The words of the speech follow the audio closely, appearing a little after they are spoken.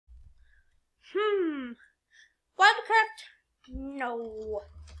Wildcraft? No.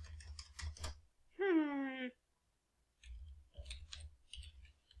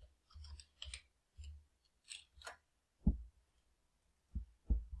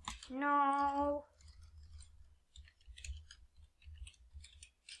 No.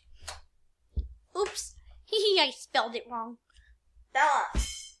 Oops. I spelled it wrong. Bella.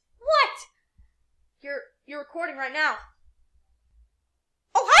 What? You're recording right now.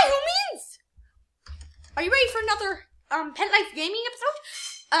 Oh, hi, homies! Are you ready for another Pet Life Gaming episode?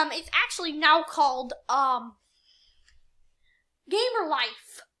 It's actually now called Gamr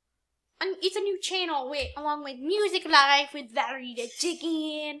Life. And it's a new channel along with Music Life with Valerie the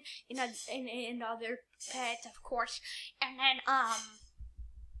Chicken and other pets, of course. And then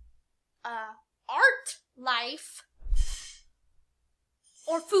Art Life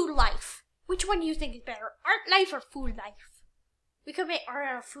or Food Life. Which one do you think is better? Art Life or Food Life? We could make art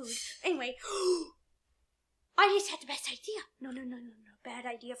out of food. Anyway, I just had the best idea. No. Bad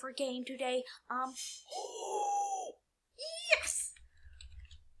idea for a game today. Yes!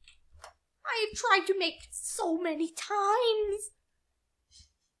 I have tried to make it so many times.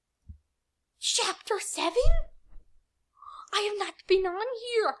 Chapter 7? I have not been on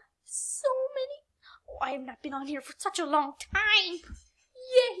here so many. Oh, I have not been on here for such a long time.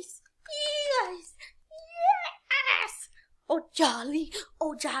 Yes. Oh jolly,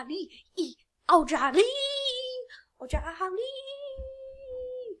 oh jolly, oh jolly, oh jolly.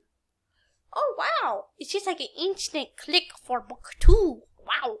 Oh wow, it's just like an instant click for book 2.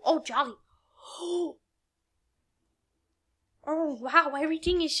 Wow, oh jolly. Oh wow,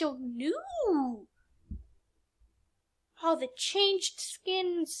 everything is so new. Oh, the changed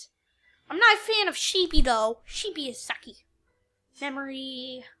skins. I'm not a fan of Sheepy though. Sheepy is sucky.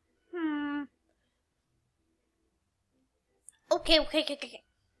 Memory. Okay.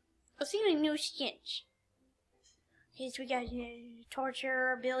 Let's see the new skins. Okay, so we got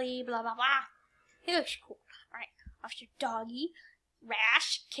Torture, Billy, blah blah blah. He looks cool. Alright, Officer Doggy,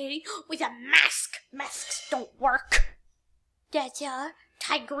 Rash, Kitty with a mask. Masks don't work. Data,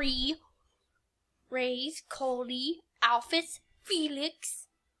 Tigree, Rays, Coley, Alphys, Felix,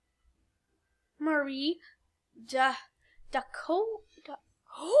 Murray, Dakota.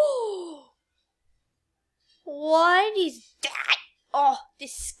 Oh! What is that? Oh,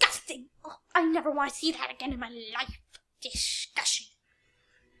 disgusting. Oh, I never want to see that again in my life. Disgusting.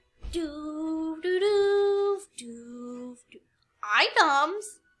 Doof.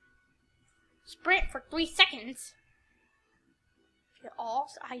 Items. Sprint for 3 seconds. Get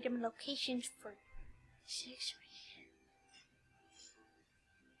all item locations for 6 minutes.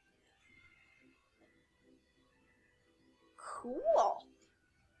 Cool.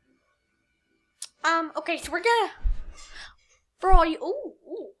 Okay, so we're gonna for all you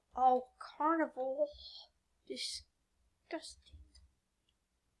oh carnival. Disgusting.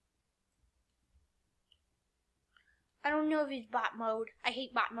 I don't know if it's bot mode. I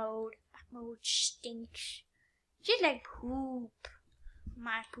hate bot mode. Bot mode stinks. Just like poop.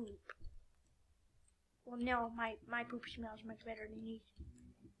 My poop. Well no, my poop smells much better than his.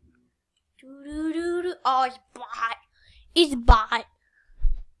 Oh, it's bot. It's bot.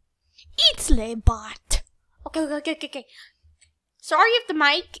 It's the bot. Okay. Sorry if the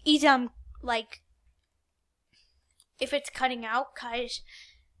mic is like if it's cutting out, cause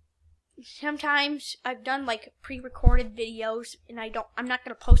sometimes I've done like pre-recorded videos and I'm not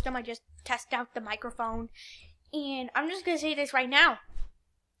gonna post them. I just test out the microphone, and I'm just gonna say this right now: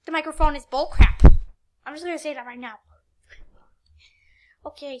 the microphone is bullcrap. I'm just gonna say that right now.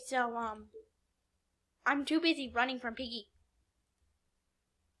 Okay, so I'm too busy running from Piggy.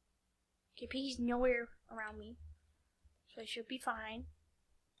 Okay, Piggy's nowhere around me, so I should be fine.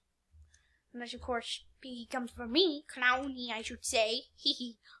 Unless, of course, Piggy comes for me. Clowny, I should say.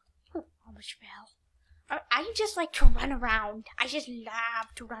 Hee. Almost fell. I just like to run around. I just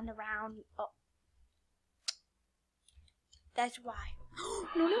love to run around. Oh. That's why.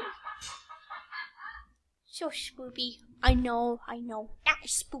 No. So spoopy. I know. That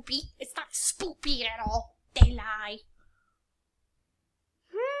is spoopy. It's not spoopy at all. They lie.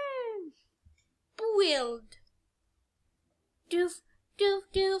 Build. Doof.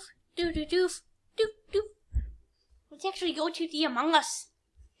 Let's actually go to the Among Us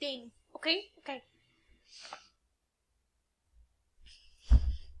thing. Okay.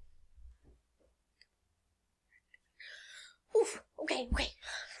 Oof. Okay.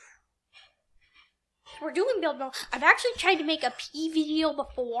 We're doing build mode. I've actually tried to make a P video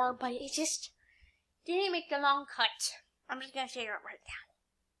before, but it just didn't make the long cut. I'm just gonna say it right now.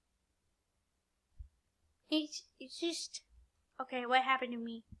 It's just okay. What happened to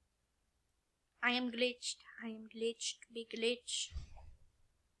me? I am glitched. Big glitch.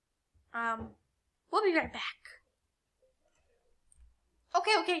 We'll be right back.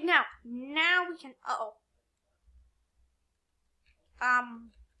 Okay, now we can, how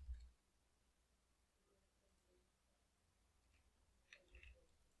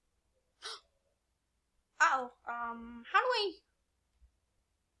do I,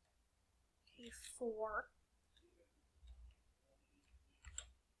 okay, 4.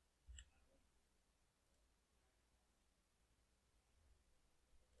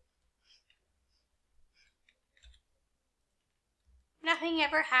 Nothing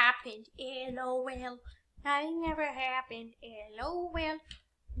ever happened, LOL. Nothing ever happened, LOL.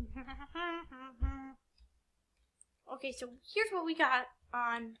 Okay, so here's what we got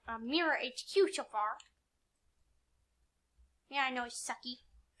on Mirror HQ so far. Yeah, I know it's sucky.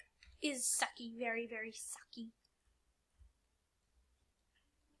 Is sucky, very, very sucky.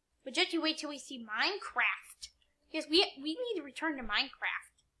 But just you wait till we see Minecraft. Because we need to return to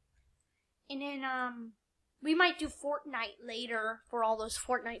Minecraft. And then, we might do Fortnite later for all those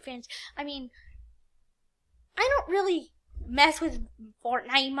Fortnite fans. I mean, I don't really mess with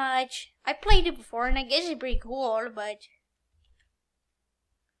Fortnite much. I played it before and I guess it's pretty cool, but...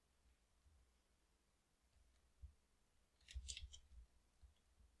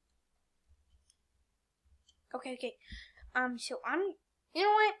 Okay. So you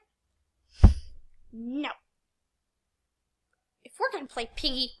know what? No. If we're gonna play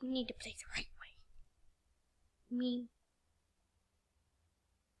Piggy, we need to play the right way.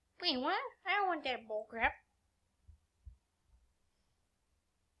 Wait, what? I don't want that bullcrap.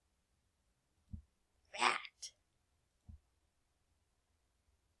 That.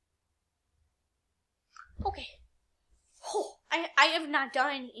 Okay. Oh, I have not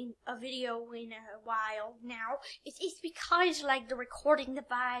done a video in a while now. It's because, like, the recording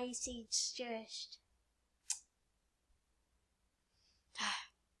device, it's just...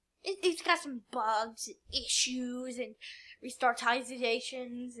 It's got some bugs and issues and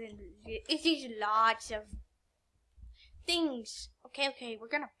restartizations and it's just lots of things. Okay, we're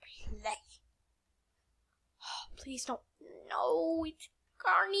gonna play. Oh, please don't. No, it's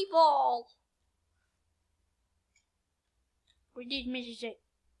Carnival. We did miss it.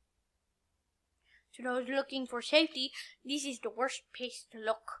 To those looking for safety, this is the worst place to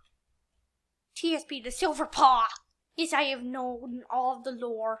look. TSP, the Silver Paw. Yes, I have known all of the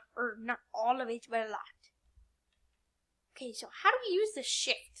lore, or not all of it, but a lot. Okay, so how do we use the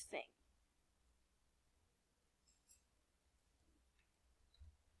shift thing?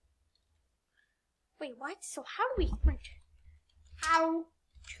 Wait, what? So how do we sprint? How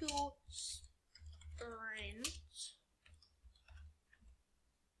to sprint?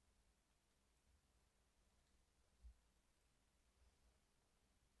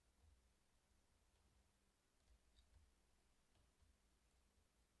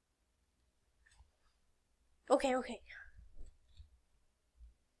 Okay.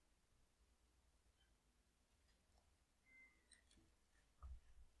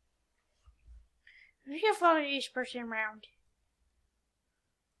 We can follow this person around.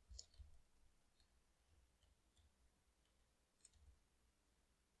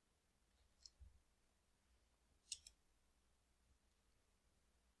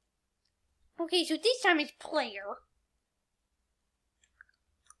 Okay, so this time it's player.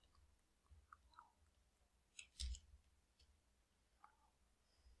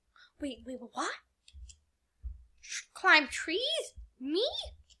 Wait, what? Climb trees? Me?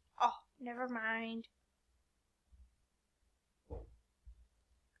 Oh, never mind.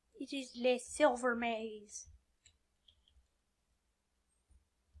 It is Le Silver Maze.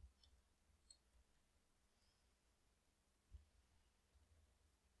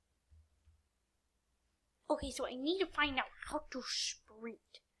 Okay, so I need to find out how to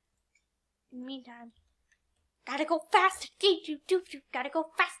sprint. In the meantime, gotta go faster. Gotta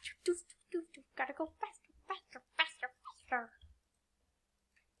go faster. Gotta go faster.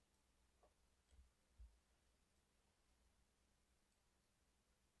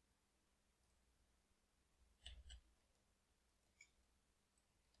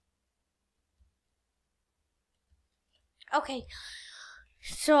 Okay,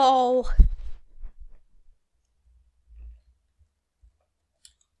 so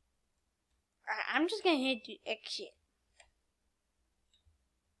I'm just gonna hit the exit.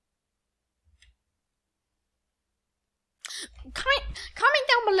 Comment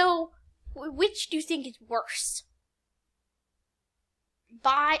down below which do you think is worse,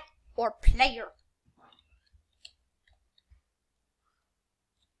 bot or player.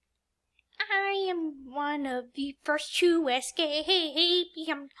 I am one of the first to escape.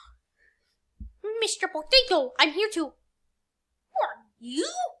 Mr. Potato, I'm here to... Who are you?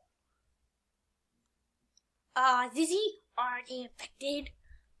 Zizzy, are they infected?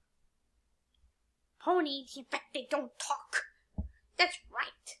 Pony, the infected don't talk. That's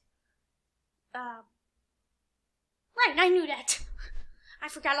right. Right, I knew that. I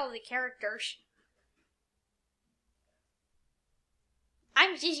forgot all the characters.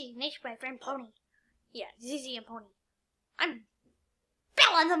 I'm Zizzy, and this is my friend Pony. Yeah, Zizzy and Pony. I'm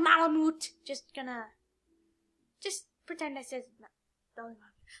Bella the Malamute. Just pretend I said Bella the Malamute.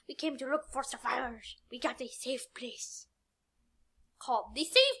 We came to look for survivors. We got a safe place. Called the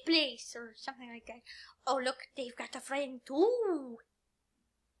safe place, or something like that. Oh, look, they've got a friend too.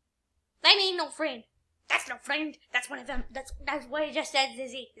 That ain't no friend. That's no friend. That's one of them. That's what I just said,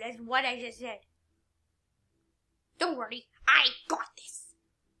 Zizzy. That's what I just said. Don't worry, I got this.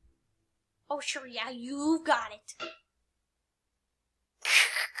 Oh, sure, yeah, you've got it.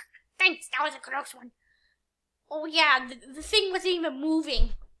 Thanks, that was a close one. Oh, yeah, the thing wasn't even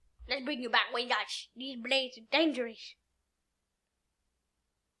moving. Let's bring you back. Wait, gosh, these blades are dangerous.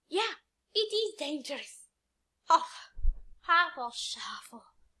 Yeah, it is dangerous. Oh, shuffle.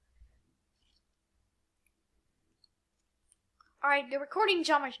 Alright, the recording's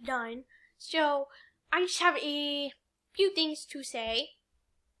almost done, so I just have a few things to say.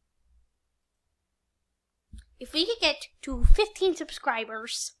 If we could get to 15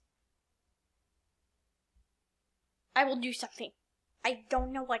 subscribers, I will do something. I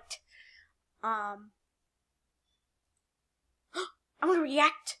don't know what. I'm gonna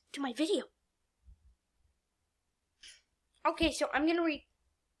react to my video. Okay, so I'm gonna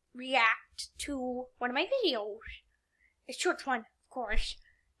react to one of my videos. A short one, of course,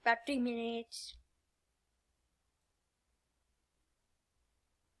 about 3 minutes.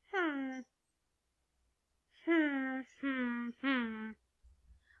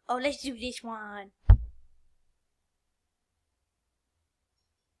 Oh, let's do this one.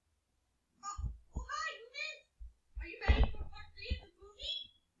 Oh, hi, Ruben. Are you ready for part 3 of the movie?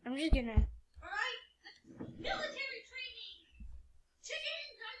 I'm just gonna... Alright, military training.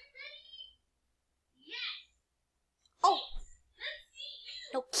 Chickens, are you ready? Yes. Oh, Let's see you.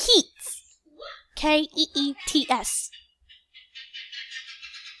 no, Keats. Keets.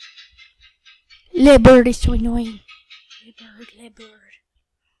 Libird is so annoying. Libird.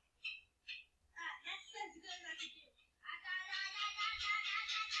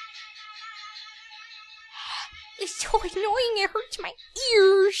 It's so annoying, it hurts my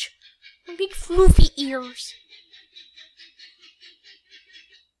ears. My big floofy ears.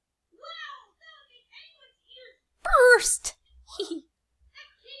 Wow, that would make anyone's ears Burst! That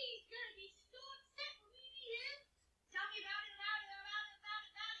kitty's gonna be so upset when we meet him. Tell me about it.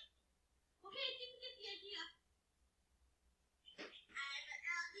 Okay, I think we get the idea. I'm an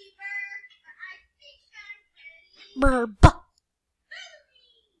ugly bird, but I think I'm pretty. Burb.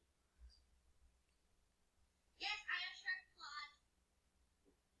 Valerie! Yes, I have sharp claws.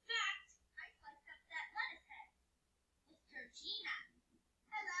 In fact, I sliced up that lettuce head. Mr. Gina.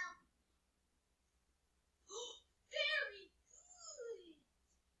 Hello. Very good.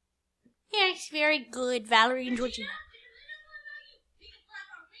 Yes, very good, Valerie and Georgina.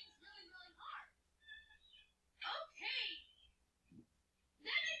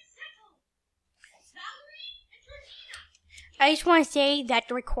 I just want to say that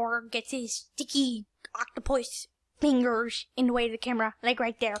the recorder gets his sticky octopus fingers in the way of the camera, like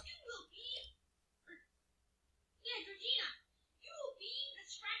right there.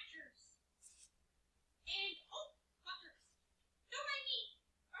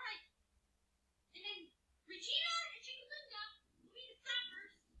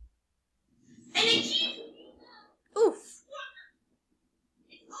 Oof.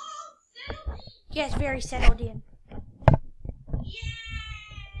 Yes, very settled in.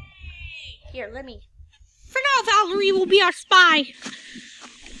 Here, let me. For now, Valerie will be our spy.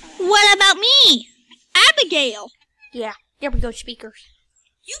 What about me? Abigail. Yeah, there we go, speakers.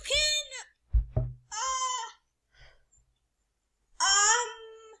 You can...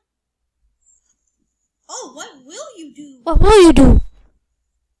 Oh, what will you do? What will you do?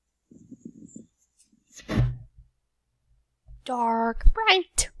 Dark,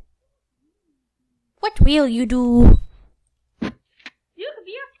 bright. What will you do? You could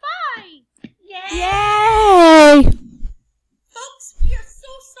be our spy. Yay! Folks, we are so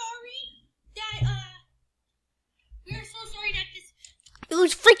sorry that this... It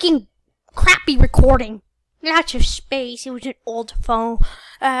was freaking crappy recording. Not just space, it was an old phone,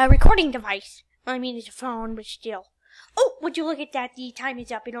 recording device. I mean, it's a phone, but still. Oh, would you look at that? The time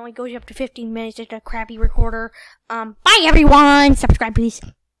is up. It only goes up to 15 minutes. It's a crappy recorder. Bye everyone! Subscribe, please.